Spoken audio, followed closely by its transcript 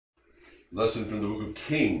Lesson from the book of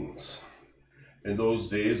Kings. In those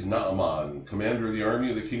days, Naaman, commander of the army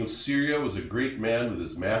of the king of Syria, was a great man with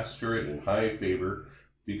his master and in high favor,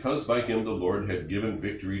 because by him the Lord had given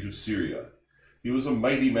victory to Syria. He was a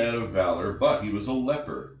mighty man of valor, but he was a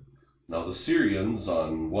leper. Now the Syrians,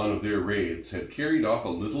 on one of their raids, had carried off a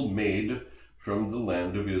little maid from the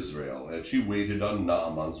land of Israel, and she waited on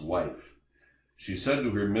Naaman's wife. She said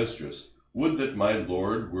to her mistress, "Would that my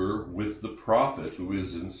Lord were with the prophet who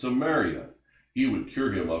is in Samaria. He would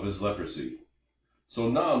cure him of his leprosy." So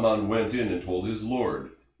Naaman went in and told his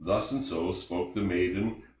Lord. Thus and so spoke the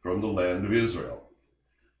maiden from the land of Israel.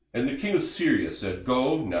 And the king of Syria said,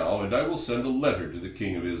 "Go now, and I will send a letter to the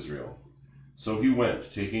king of Israel." So he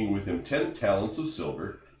went, taking with him 10 talents of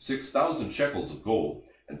silver, 6,000 shekels of gold,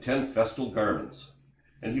 and 10 festal garments.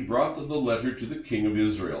 And he brought the letter to the king of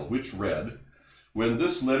Israel, which read, "When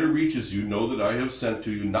this letter reaches you, know that I have sent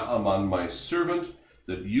to you Naaman my servant,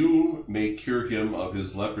 that you may cure him of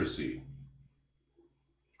his leprosy."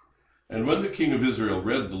 And when the king of Israel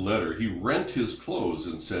read the letter, he rent his clothes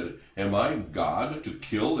and said, "Am I God to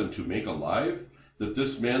kill and to make alive, that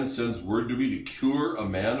this man sends word to me to cure a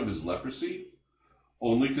man of his leprosy?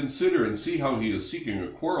 Only consider and see how he is seeking a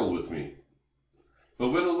quarrel with me." But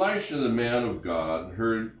when Elisha the man of God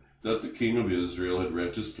heard that the king of Israel had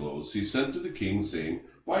rent his clothes, he sent to the king, saying,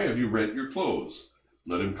 "Why have you rent your clothes?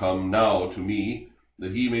 Let him come now to me,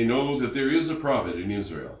 that he may know that there is a prophet in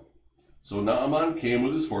Israel." So Naaman came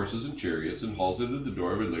with his horses and chariots and halted at the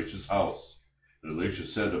door of Elisha's house. And Elisha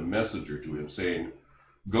sent a messenger to him, saying,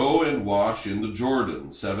 "Go and wash in the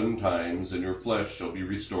Jordan 7 times, and your flesh shall be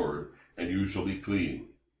restored, and you shall be clean."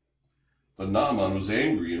 But Naaman was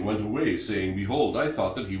angry and went away, saying, "Behold, I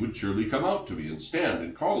thought that he would surely come out to me, and stand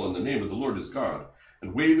and call on the name of the Lord his God,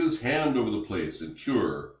 and wave his hand over the place, and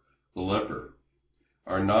cure the leper.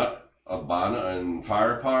 Are not Abana and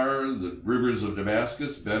Pharpar, the rivers of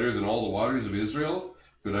Damascus, better than all the waters of Israel?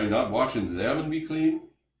 Could I not wash in them and be clean?"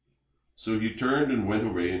 So he turned and went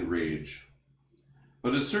away in rage.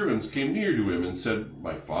 But his servants came near to him and said,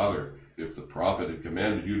 "My father, if the prophet had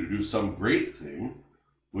commanded you to do some great thing,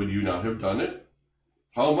 would you not have done it?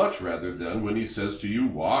 How much rather then when he says to you,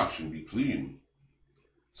 'Wash and be clean'?"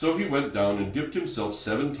 So he went down and dipped himself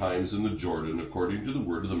 7 times in the Jordan, according to the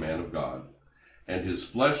word of the man of God. And his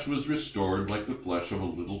flesh was restored like the flesh of a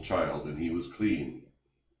little child, and he was clean.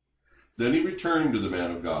 Then he returned to the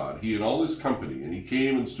man of God, he and all his company, and he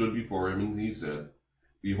came and stood before him, and he said,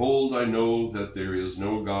 "Behold, I know that there is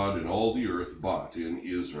no God in all the earth but in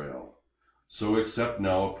Israel. So accept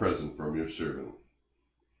now a present from your servant."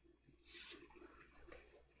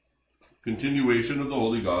 Continuation of the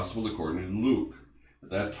Holy Gospel according to Luke. At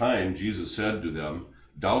that time Jesus said to them,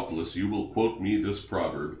 "Doubtless you will quote me this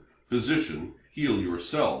proverb, 'Physician, heal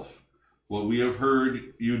yourself. What we have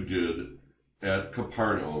heard you did at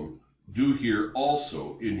Capernaum, do here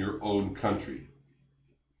also in your own country.'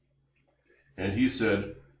 And he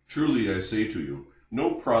said, 'Truly I say to you,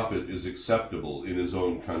 no prophet is acceptable in his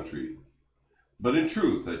own country. But in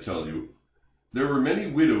truth, I tell you, there were many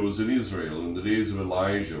widows in Israel in the days of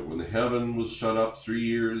Elijah, when the heaven was shut up 3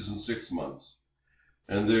 years and 6 months,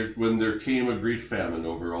 and when there came a great famine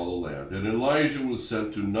over all the land. And Elijah was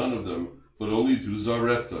sent to none of them, but only to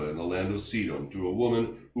Zarephath in the land of Sidon, to a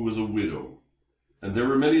woman who was a widow. And there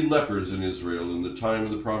were many lepers in Israel in the time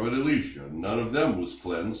of the prophet Elisha, and none of them was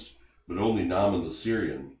cleansed, but only Naaman the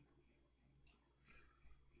Syrian."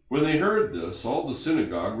 When they heard this, all the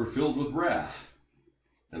synagogue were filled with wrath,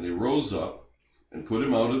 and they rose up and put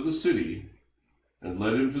him out of the city, and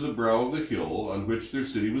led him to the brow of the hill on which their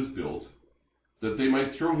city was built, that they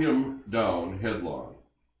might throw him down headlong.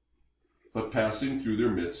 But passing through their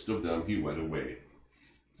midst of them, he went away.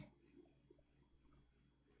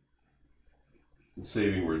 The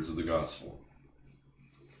saving words of the gospel.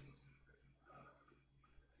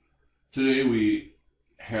 Today we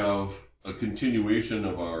have a continuation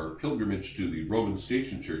of our pilgrimage to the Roman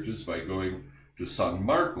station churches by going to San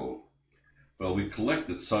Marco. Well, we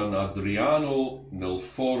collected San Adriano nel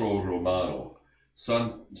Foro Romano,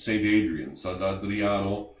 St. Adrian. San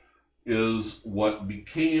Adriano is what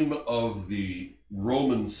became of the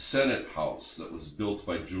Roman Senate house that was built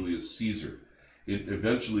by Julius Caesar. It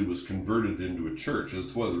eventually was converted into a church.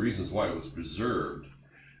 It's one of the reasons why it was preserved.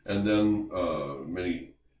 And then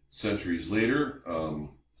many centuries later,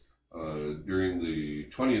 during the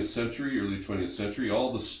 20th century, early 20th century,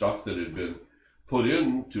 all the stuff that had been put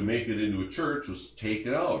in to make it into a church was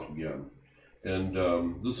taken out again. And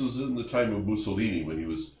this was in the time of Mussolini, when he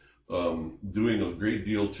was doing a great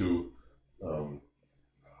deal to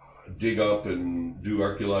dig up and do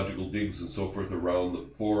archaeological digs and so forth around the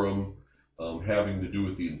Forum having to do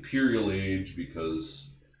with the imperial age, because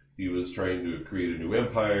he was trying to create a new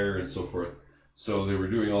empire and so forth. So they were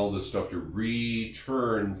doing all this stuff to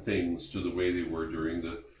return things to the way they were during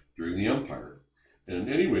the empire. And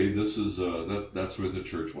anyway, this is that's where the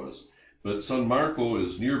church was. But San Marco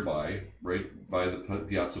is nearby, right by the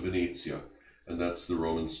Piazza Venezia, and that's the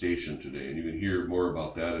Roman station today. And you can hear more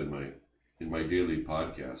about that in my daily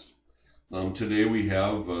podcast. Today we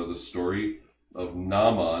have the story of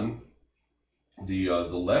Naaman, the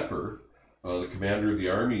leper, the commander of the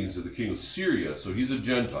armies of the king of Syria. So he's a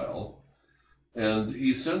Gentile, and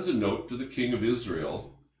he sends a note to the king of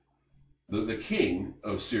Israel. The king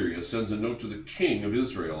of Syria sends a note to the king of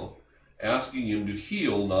Israel asking him to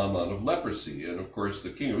heal Naaman of leprosy. And of course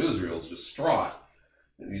the king of Israel is distraught.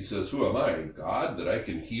 And he says, "Who am I, God, that I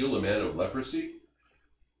can heal a man of leprosy?"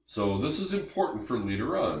 So this is important for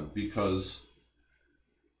later on, because,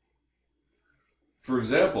 for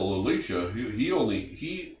example, Elisha, he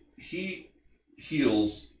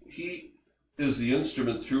heals, he is the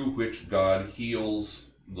instrument through which God heals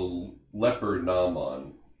the leper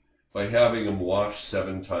Naaman by having him wash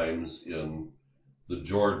 7 times in the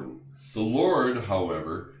Jordan. The Lord,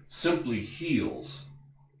 however, simply heals.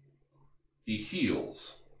 He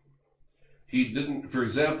heals. He didn't, for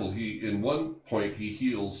example, in one point he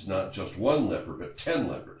heals not just 1 leper, but 10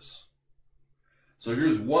 lepers. So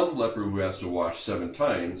here's 1 leper who has to wash 7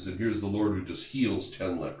 times, and here's the Lord who just heals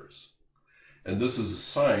 10 lepers. And this is a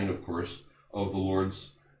sign, of course, of the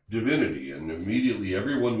Lord's divinity. And immediately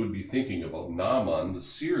everyone would be thinking about Naaman, the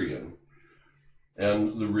Syrian,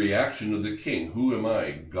 and the reaction of the king. Who am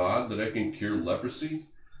I, God, that I can cure leprosy?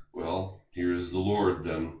 Well, here is the Lord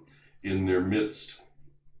then in their midst.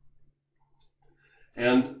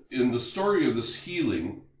 And in the story of this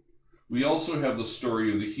healing, we also have the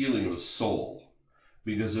story of the healing of a soul,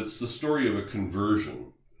 because it's the story of a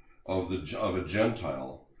conversion of a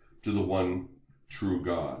Gentile to the one true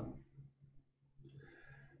God.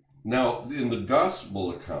 Now, in the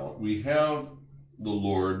gospel account, we have the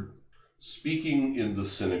Lord speaking in the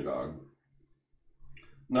synagogue,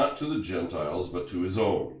 not to the Gentiles, but to his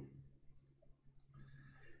own.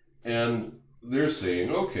 And they're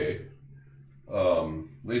saying, okay,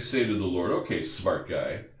 they say to the Lord, "Okay, smart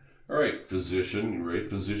guy, all right,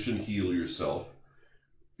 physician, heal yourself.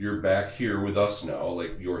 You're back here with us now,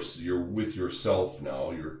 like you're with yourself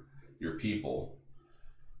now, your people.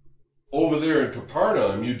 Over there in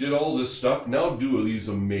Capernaum, you did all this stuff. Now do these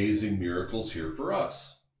amazing miracles here for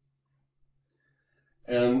us."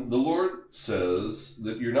 And the Lord says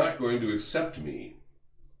that you're not going to accept me.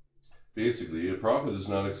 Basically, a prophet is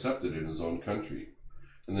not accepted in his own country.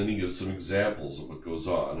 And then he gives some examples of what goes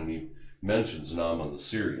on, and he mentions Naaman the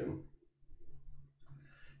Syrian.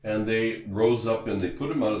 And they rose up and they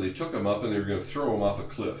took him up, and they were going to throw him off a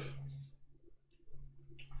cliff.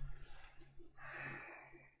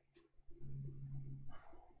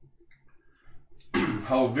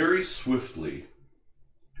 How very swiftly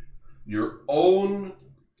your own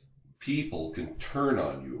people can turn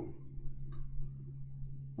on you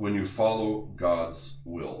when you follow God's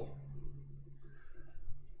will.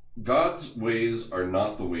 God's ways are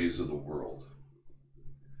not the ways of the world.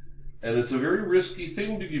 And it's a very risky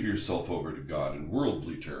thing to give yourself over to God in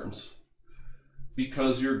worldly terms,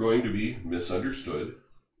 because you're going to be misunderstood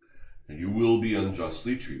and you will be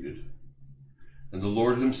unjustly treated. And the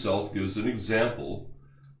Lord himself gives an example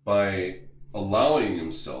by allowing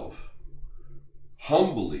himself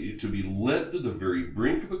humbly to be led to the very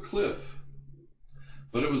brink of a cliff.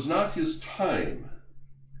 But it was not his time.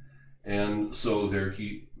 And so there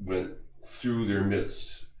he went through their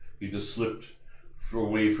midst. He just slipped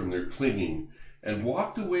away from their clinging and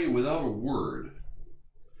walked away without a word,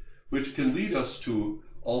 which can lead us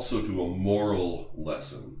also to a moral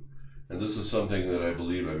lesson. And this is something that I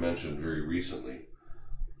believe I mentioned very recently.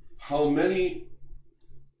 How many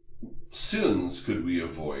sins could we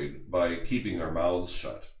avoid by keeping our mouths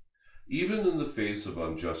shut, even in the face of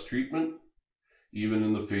unjust treatment, even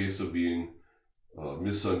in the face of being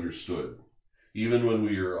misunderstood, even when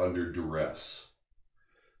we are under duress?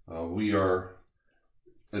 We are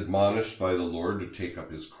admonished by the Lord to take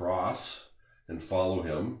up his cross and follow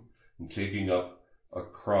him. And taking up a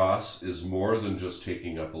cross is more than just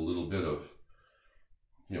taking up a little bit of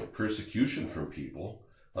persecution from people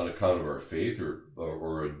on account of our faith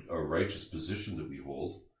or a righteous position that we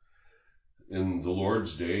hold. In the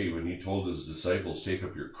Lord's day, when he told his disciples, "Take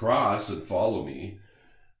up your cross and follow me,"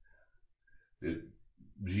 it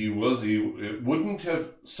wouldn't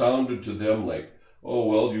have sounded to them like, "Oh,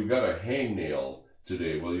 well, you've got a hangnail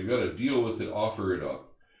today. Well, you've got to deal with it, offer it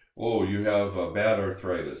up. Oh, you have bad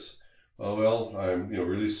arthritis. Oh, well, I'm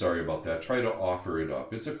really sorry about that. Try to offer it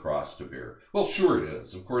up. It's a cross to bear. Well, sure it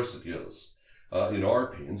is. Of course it is.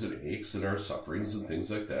 Our pains and aches and our sufferings and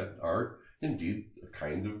things like that are indeed a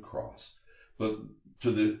kind of cross. But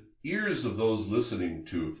to the ears of those listening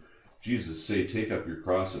to Jesus say, take up your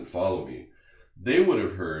cross and follow me, they would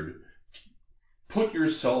have heard, put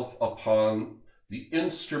yourself upon the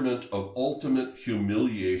instrument of ultimate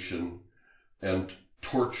humiliation and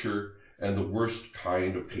torture and the worst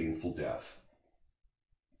kind of painful death.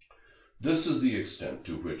 This is the extent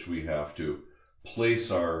to which we have to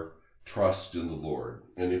place our trust in the Lord.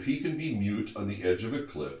 And if he can be mute on the edge of a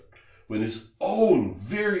cliff when his own,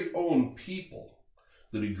 very own people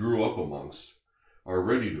that he grew up amongst are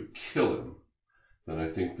ready to kill him, then I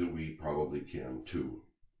think that we probably can too.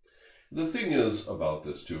 The thing is about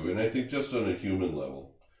this too, and I think just on a human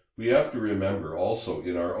level, we have to remember also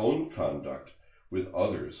in our own conduct with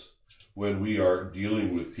others, when we are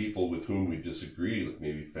dealing with people with whom we disagree, like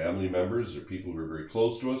maybe family members or people who are very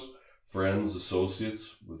close to us, friends, associates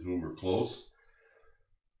with whom we're close,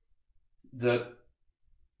 that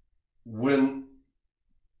when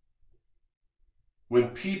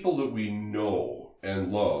people that we know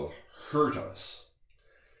and love hurt us,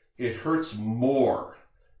 it hurts more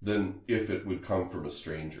than if it would come from a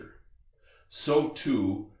stranger. So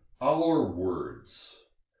too, our words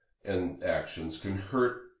and actions can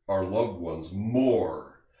hurt our loved ones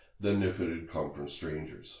more than if it had come from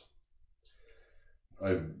strangers.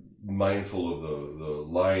 I'm mindful of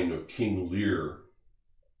the line of King Lear,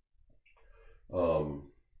 who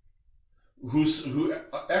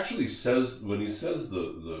actually says, when he says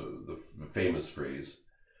the famous phrase,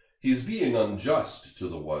 he's being unjust to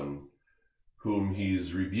the one whom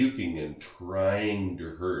he's rebuking and trying to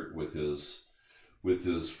hurt with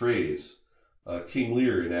his phrase. King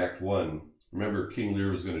Lear in Act 1, remember King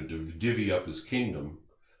Lear was going to divvy up his kingdom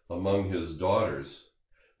among his daughters,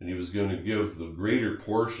 and he was going to give the greater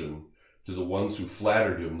portion to the ones who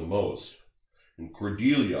flattered him the most. And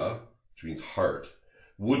Cordelia, which means heart,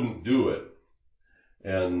 wouldn't do it.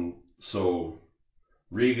 And so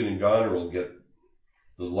Regan and Goneril get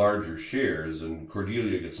the larger shares, and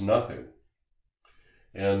Cordelia gets nothing.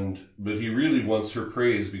 But he really wants her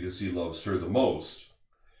praise because he loves her the most.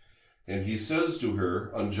 And he says to her,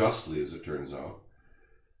 unjustly as it turns out,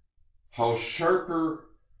 how sharper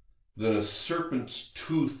than a serpent's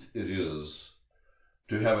tooth it is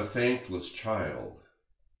to have a thankless child.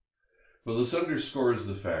 Well, this underscores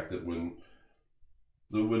the fact that when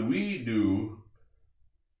we do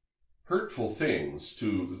hurtful things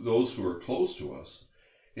to those who are close to us,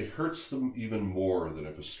 it hurts them even more than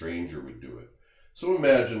if a stranger would do it. So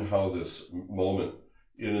imagine how this moment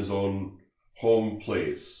in his own home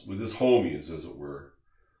place, with his homies, as it were,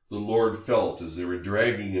 the Lord felt as they were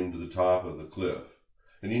dragging him to the top of the cliff.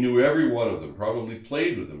 And he knew every one of them, probably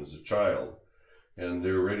played with him as a child, and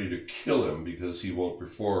they're ready to kill him because he won't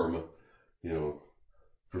perform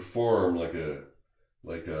like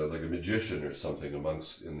a magician or something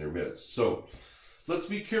in their midst. So let's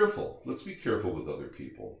be careful. Let's be careful with other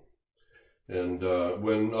people. And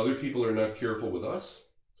when other people are not careful with us,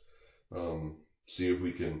 see if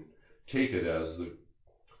we can take it as the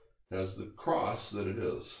cross that it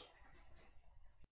is.